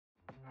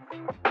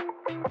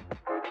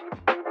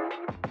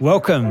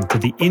Welcome to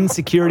the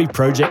Insecurity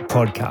Project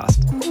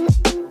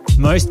podcast.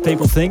 Most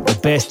people think the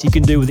best you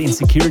can do with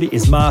insecurity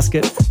is mask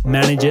it,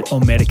 manage it, or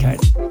medicate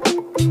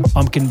it.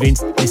 I'm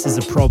convinced this is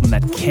a problem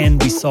that can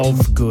be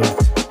solved for good,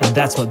 and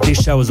that's what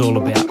this show is all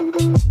about.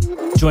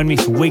 Join me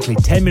for weekly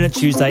 10-minute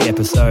Tuesday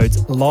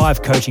episodes,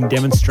 live coaching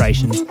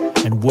demonstrations,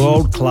 and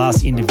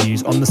world-class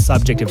interviews on the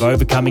subject of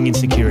overcoming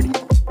insecurity.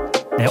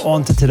 Now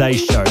on to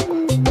today's show.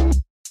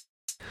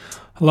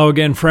 Hello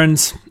again,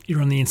 friends.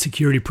 You're on the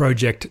Insecurity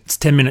Project. It's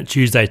 10-minute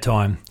Tuesday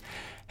time.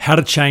 How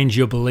to change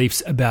your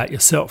beliefs about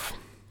yourself.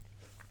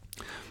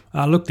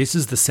 Look, this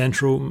is the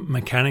central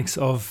mechanics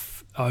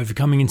of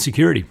overcoming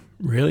insecurity,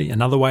 really.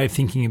 Another way of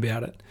thinking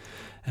about it.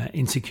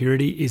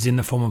 Insecurity is in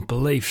the form of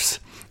beliefs.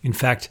 In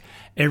fact,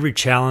 every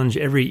challenge,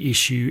 every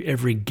issue,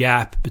 every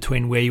gap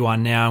between where you are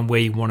now and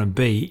where you want to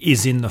be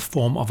is in the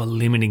form of a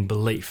limiting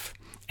belief.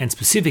 And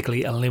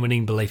specifically a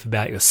limiting belief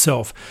about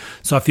yourself.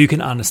 So if you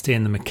can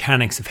understand the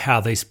mechanics of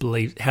how these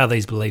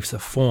beliefs are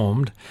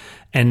formed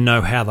and know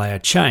how they are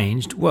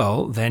changed,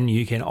 well, then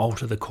you can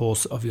alter the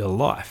course of your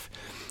life.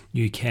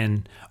 You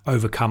can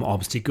overcome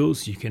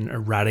obstacles. You can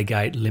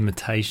eradicate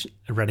limitations.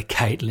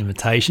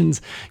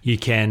 You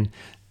can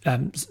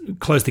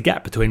close the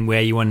gap between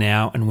where you are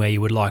now and where you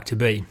would like to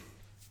be.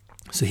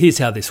 So here's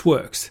how this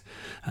works.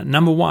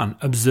 Number one,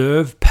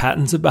 observe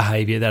patterns of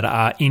behavior that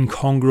are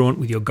incongruent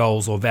with your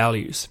goals or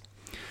values.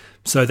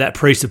 So that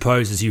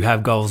presupposes you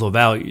have goals or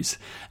values,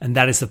 and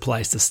that is the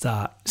place to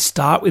start.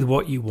 Start with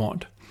what you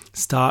want.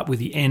 Start with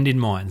the end in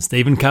mind.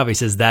 Stephen Covey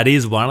says that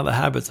is one of the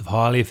habits of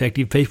highly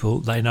effective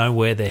people. They know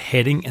where they're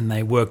heading, and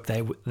they work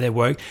their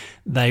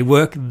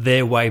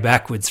way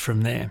backwards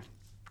from there.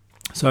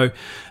 So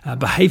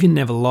behavior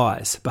never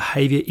lies.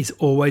 Behavior is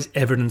always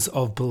evidence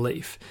of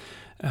belief.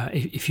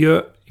 If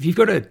you've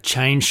got a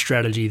change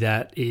strategy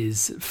that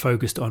is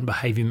focused on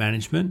behavior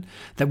management,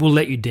 that will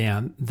let you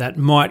down, that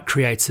might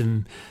create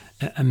some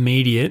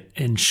immediate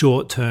and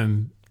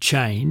short-term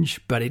change,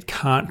 but it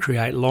can't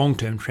create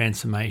long-term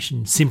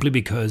transformation simply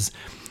because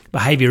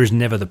behavior is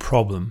never the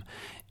problem.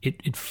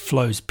 It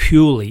flows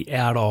purely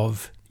out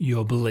of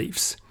your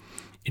beliefs.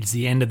 It's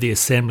the end of the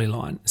assembly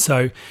line.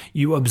 So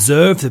you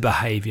observe the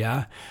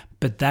behavior,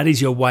 but that is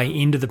your way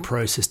into the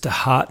process to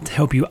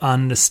help you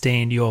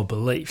understand your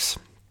beliefs.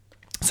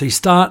 So you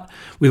start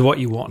with what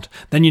you want.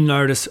 Then you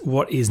notice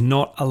what is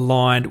not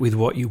aligned with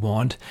what you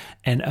want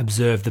and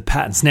observe the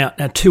patterns. Now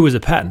two is a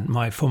pattern.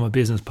 My former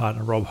business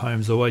partner, Rob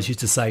Holmes, always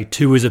used to say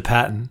two is a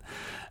pattern.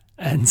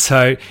 And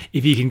so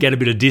if you can get a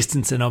bit of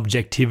distance and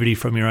objectivity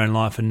from your own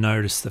life and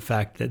notice the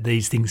fact that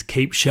these things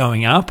keep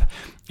showing up,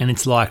 and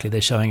it's likely they're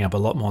showing up a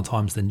lot more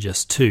times than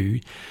just two,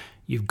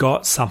 you've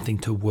got something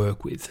to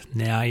work with.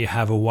 Now you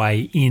have a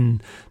way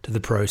in to the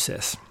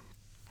process.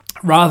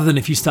 Rather than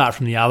if you start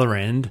from the other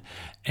end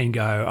and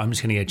go, I'm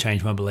just going to go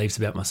change my beliefs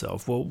about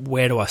myself. Well,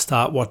 where do I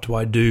start? What do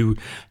I do?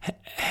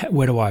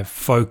 Where do I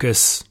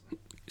focus?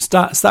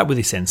 Start with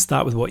this end.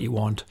 Start with what you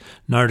want.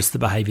 Notice the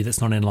behavior that's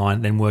not in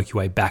line, then work your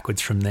way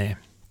backwards from there.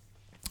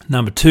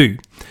 Number two,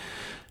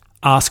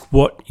 ask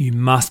what you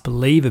must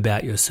believe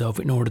about yourself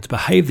in order to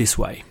behave this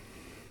way.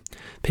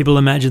 People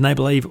imagine they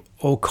believe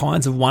all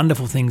kinds of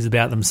wonderful things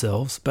about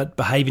themselves, but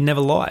behavior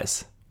never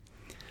lies.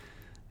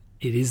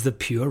 It is the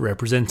pure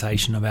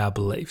representation of our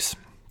beliefs.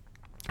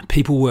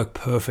 People work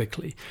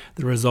perfectly.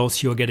 The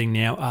results you're getting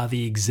now are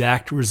the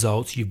exact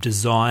results you've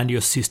designed your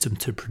system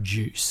to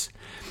produce.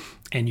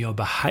 And your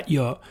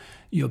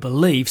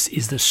beliefs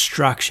is the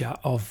structure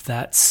of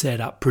that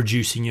setup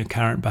producing your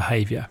current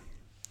behavior.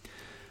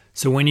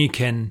 So when you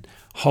can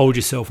hold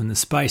yourself in the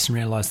space and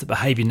realize that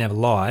behavior never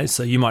lies,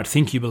 so you might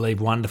think you believe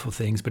wonderful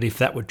things, but if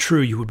that were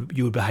true, you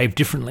would behave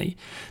differently.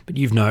 But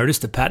you've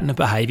noticed a pattern of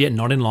behavior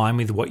not in line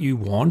with what you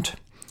want.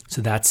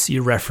 So that's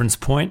your reference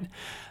point.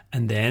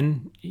 And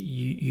then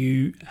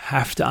you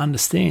have to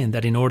understand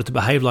that in order to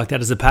behave like that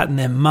as a pattern,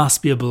 there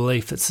must be a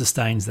belief that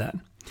sustains that.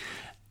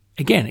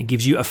 Again, it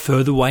gives you a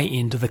further way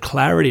into the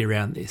clarity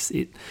around this.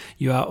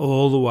 You are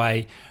all the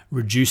way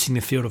reducing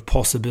the field of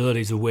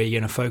possibilities of where you're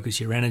going to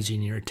focus your energy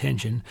and your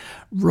attention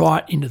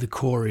right into the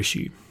core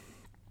issue.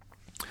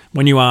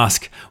 When you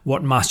ask,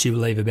 what must you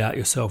believe about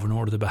yourself in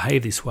order to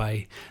behave this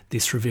way,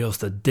 this reveals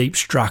the deep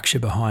structure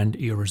behind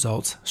your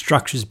results.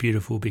 Structure is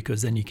beautiful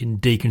because then you can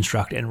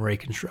deconstruct and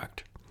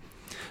reconstruct.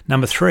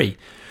 Number three,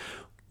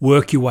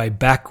 work your way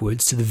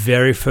backwards to the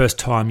very first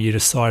time you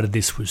decided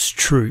this was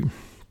true.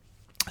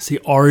 See,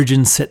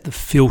 origins set the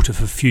filter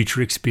for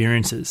future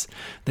experiences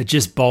that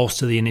just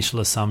bolster the initial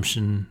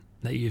assumption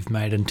that you've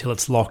made until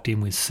it's locked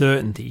in with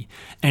certainty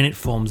and it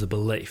forms a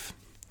belief.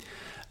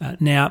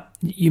 Now,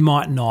 you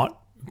might not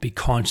be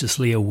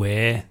consciously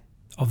aware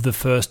of the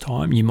first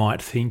time. You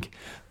might think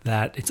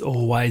that it's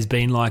always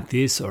been like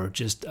this, or it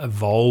just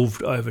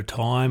evolved over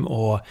time,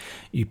 or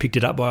you picked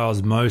it up by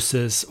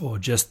osmosis, or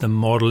just the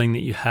modeling that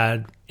you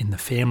had in the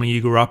family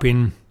you grew up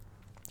in.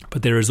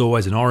 But there is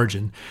always an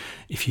origin.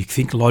 If you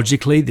think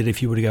logically that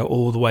if you were to go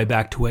all the way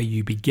back to where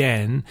you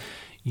began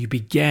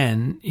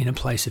in a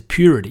place of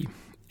purity,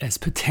 as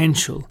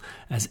potential,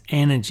 as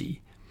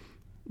energy,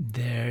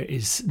 there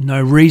is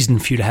no reason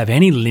for you to have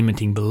any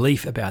limiting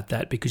belief about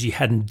that because you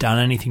hadn't done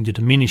anything to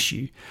diminish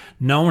you.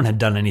 No one had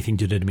done anything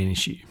to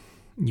diminish you.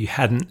 You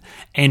hadn't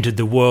entered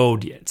the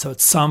world yet. So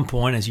at some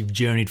point, as you've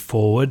journeyed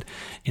forward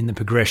in the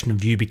progression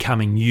of you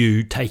becoming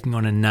you, taking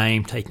on a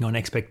name, taking on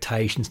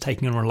expectations,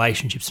 taking on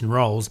relationships and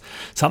roles,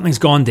 something's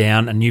gone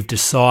down and you've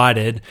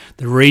decided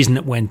the reason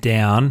it went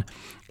down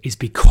is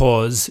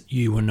because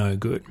you were no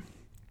good.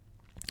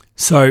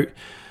 So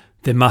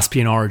there must be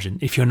an origin.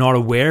 If you're not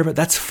aware of it,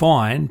 that's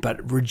fine,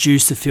 but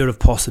reduce the field of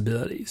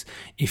possibilities.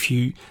 If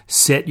you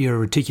set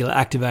your reticular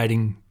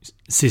activating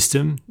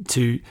system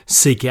to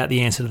seek out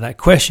the answer to that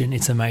question,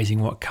 it's amazing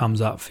what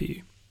comes up for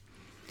you.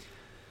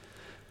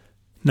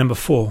 Number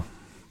 4,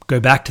 go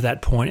back to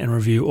that point and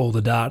review all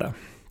the data.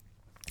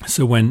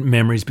 So when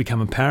memories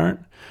become apparent,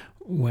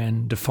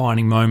 when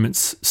defining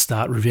moments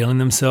start revealing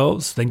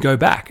themselves, then go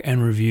back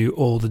and review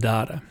all the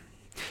data.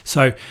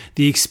 So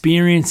the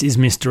experience is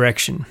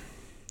misdirection.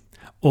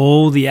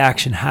 All the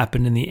action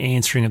happened in the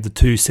answering of the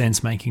 2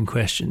 sense-making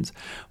questions.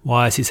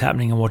 Why is this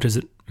happening and what does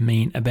it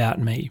mean about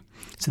me?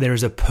 So there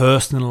is a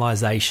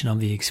personalization of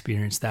the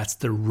experience. That's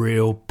the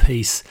real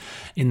piece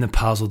in the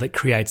puzzle that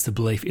creates the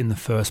belief in the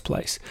first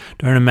place.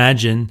 Don't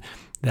imagine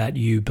that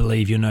you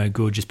believe you're no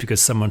good just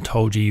because someone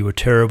told you were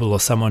terrible or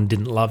someone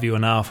didn't love you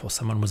enough or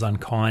someone was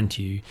unkind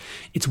to you.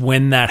 It's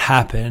when that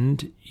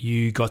happened,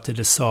 you got to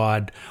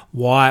decide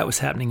why it was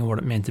happening and what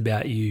it meant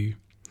about you.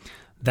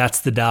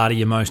 That's the data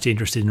you're most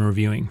interested in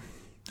reviewing.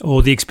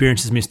 All the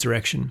experience is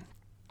misdirection.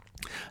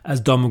 As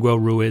Don Miguel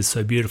Ruiz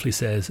so beautifully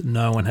says,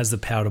 no one has the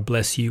power to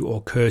bless you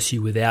or curse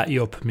you without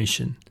your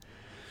permission.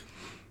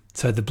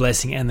 So the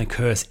blessing and the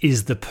curse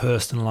is the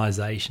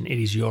personalization.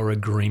 It is your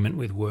agreement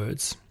with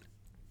words.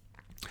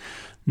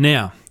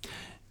 Now,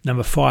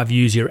 number 5,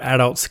 use your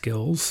adult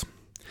skills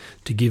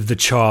to give the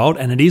child,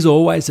 and it is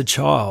always the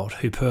child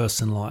who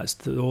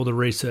personalised. All the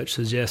research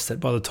suggests that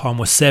by the time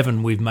we're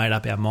 7, we've made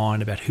up our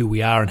mind about who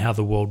we are and how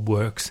the world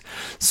works.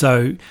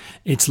 So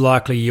it's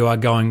likely you are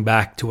going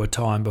back to a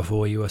time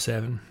before you were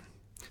 7.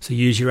 So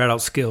use your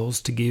adult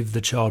skills to give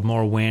the child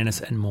more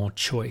awareness and more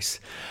choice.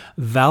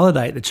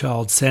 Validate the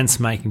child's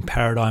sense-making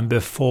paradigm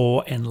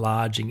before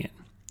enlarging it.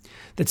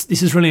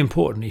 This is really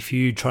important. If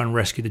you try and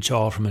rescue the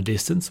child from a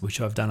distance, which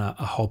I've done a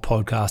whole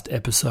podcast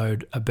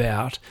episode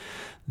about,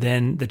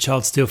 then the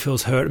child still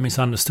feels hurt and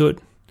misunderstood.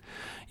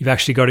 You've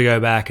actually got to go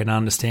back and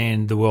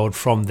understand the world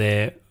from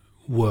their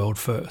world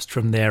first,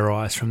 from their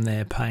eyes, from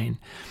their pain,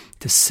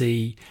 to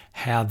see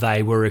how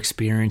they were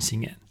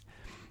experiencing it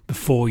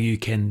before you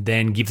can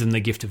then give them the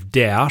gift of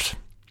doubt,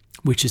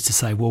 which is to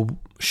say, well,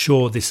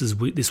 sure,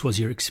 this was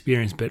your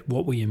experience, but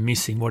what were you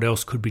missing? What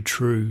else could be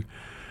true?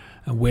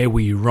 And where were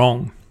you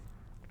wrong?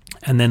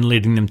 And then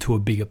leading them to a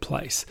bigger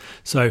place.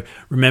 So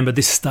remember,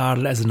 this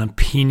started as an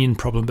opinion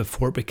problem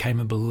before it became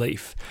a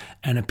belief.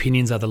 And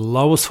opinions are the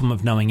lowest form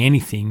of knowing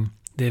anything,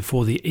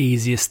 therefore the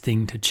easiest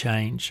thing to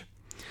change.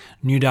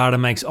 New data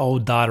makes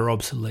old data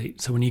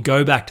obsolete. So when you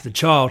go back to the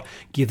child,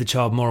 give the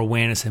child more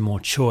awareness and more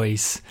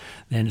choice,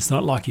 then it's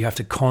not like you have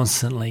to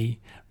constantly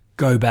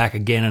go back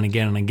again and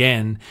again and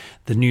again.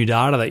 The new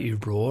data that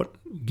you've brought,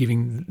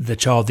 giving the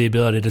child the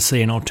ability to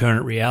see an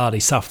alternate reality,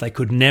 stuff they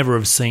could never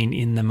have seen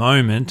in the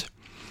moment,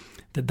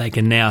 that they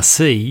can now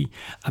see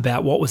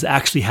about what was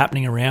actually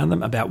happening around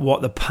them, about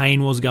what the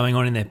pain was going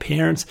on in their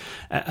parents,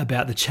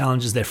 about the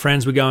challenges their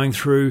friends were going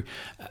through,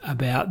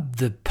 about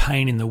the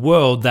pain in the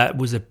world that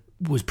was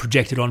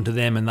projected onto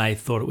them and they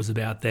thought it was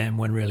about them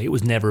when really it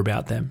was never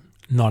about them,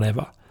 not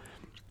ever.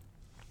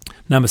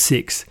 Number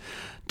 6,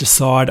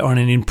 decide on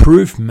an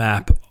improved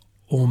map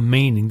or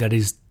meaning that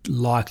is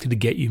likely to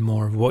get you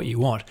more of what you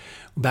want.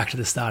 Back to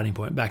the starting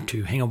point, back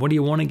to, hang on, what do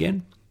you want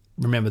again?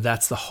 Remember,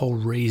 that's the whole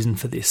reason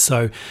for this.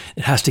 So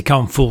it has to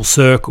come full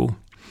circle.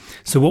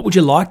 So what would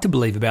you like to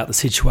believe about the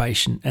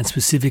situation? And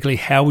specifically,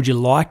 how would you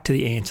like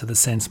to answer the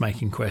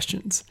sense-making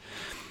questions?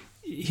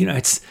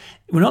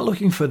 We're not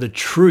looking for the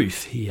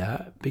truth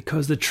here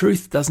because the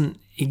truth doesn't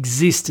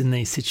exist in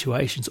these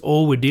situations.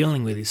 All we're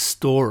dealing with is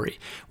story.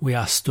 We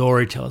are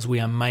storytellers. We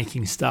are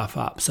making stuff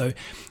up. So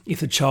if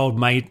the child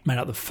made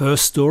up the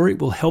first story,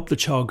 we'll help the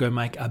child go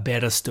make a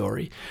better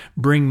story.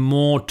 Bring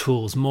more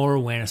tools, more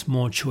awareness,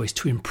 more choice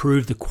to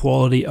improve the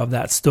quality of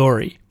that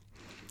story.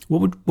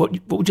 What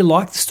would you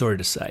like the story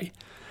to say?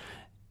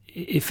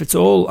 If it's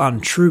all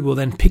untrue, well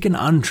then pick an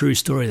untrue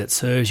story that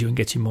serves you and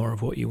gets you more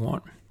of what you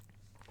want.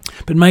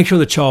 But make sure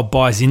the child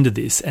buys into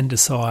this and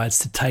decides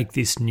to take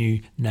this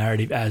new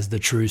narrative as the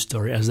true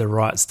story, as the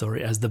right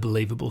story, as the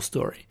believable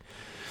story.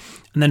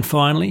 And then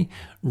finally,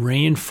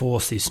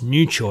 reinforce this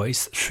new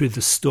choice through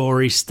the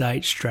story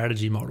state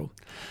strategy model.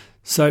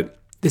 So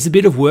there's a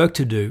bit of work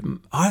to do.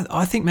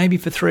 I think maybe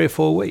for 3 or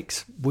 4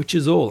 weeks, which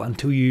is all,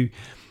 until you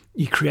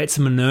create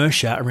some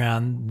inertia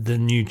around the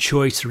new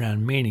choice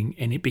around meaning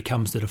and it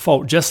becomes the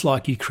default, just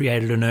like you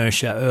created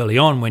inertia early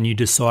on when you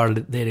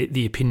decided that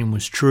the opinion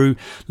was true,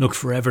 looked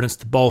for evidence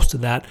to bolster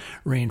that,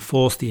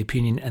 reinforce the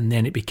opinion, and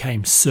then it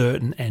became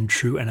certain and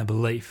true and a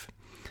belief.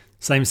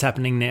 Same is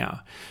happening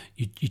now.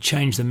 You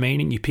change the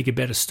meaning, you pick a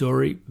better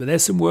story, but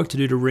there's some work to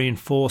do to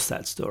reinforce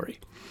that story.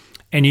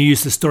 And you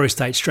use the story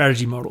state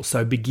strategy model.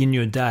 So begin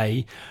your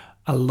day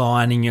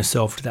aligning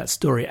yourself to that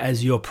story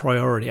as your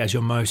priority, as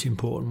your most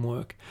important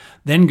work.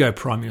 Then go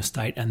prime your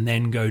state and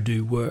then go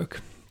do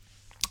work.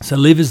 So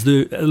live as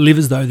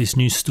though this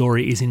new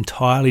story is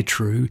entirely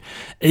true,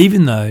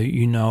 even though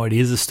you know it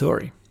is a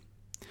story.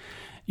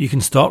 You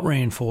can stop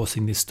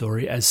reinforcing this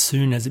story as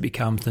soon as it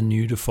becomes the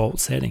new default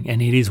setting,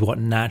 and it is what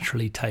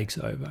naturally takes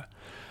over.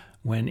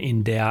 When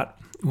in doubt,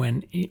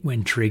 when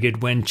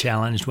triggered, when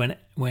challenged,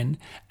 when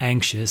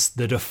anxious,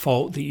 the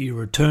default that you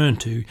return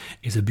to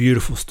is a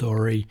beautiful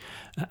story,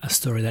 a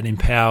story that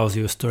empowers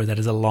you, a story that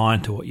is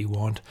aligned to what you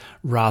want,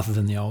 rather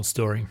than the old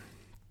story,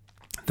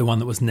 the one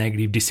that was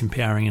negative,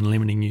 disempowering, and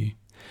limiting you.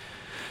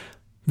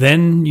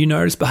 Then you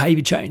notice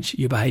behavior change.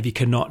 Your behavior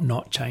cannot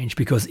not change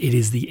because it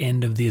is the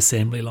end of the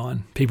assembly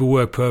line. People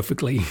work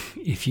perfectly.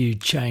 If you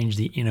change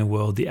the inner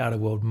world, the outer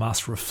world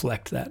must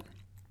reflect that.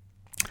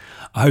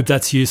 I hope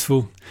that's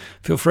useful.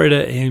 Feel free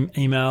to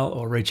email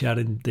or reach out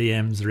in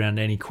DMs around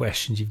any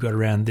questions you've got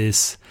around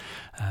this.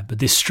 But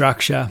this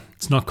structure,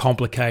 it's not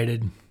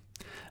complicated.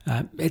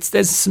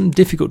 There's some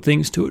difficult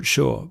things to it,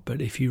 sure,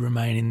 but if you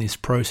remain in this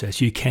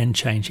process, you can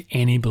change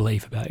any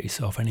belief about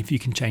yourself. And if you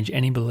can change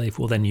any belief,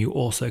 well, then you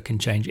also can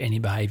change any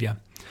behavior.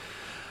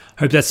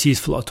 Hope that's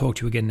useful. I'll talk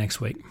to you again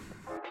next week.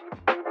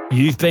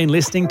 You've been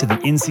listening to the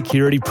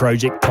Insecurity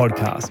Project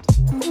podcast.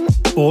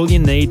 All you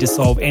need to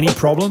solve any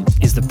problem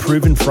is the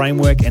proven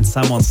framework and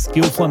someone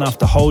skillful enough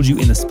to hold you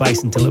in the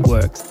space until it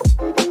works.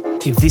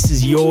 If this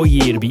is your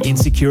year to be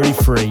insecurity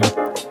free,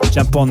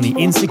 jump on the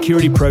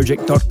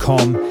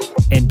insecurityproject.com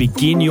and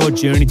begin your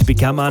journey to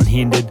become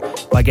unhindered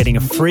by getting a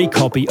free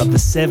copy of the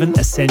 7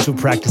 essential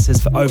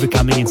practices for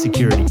overcoming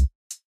insecurity.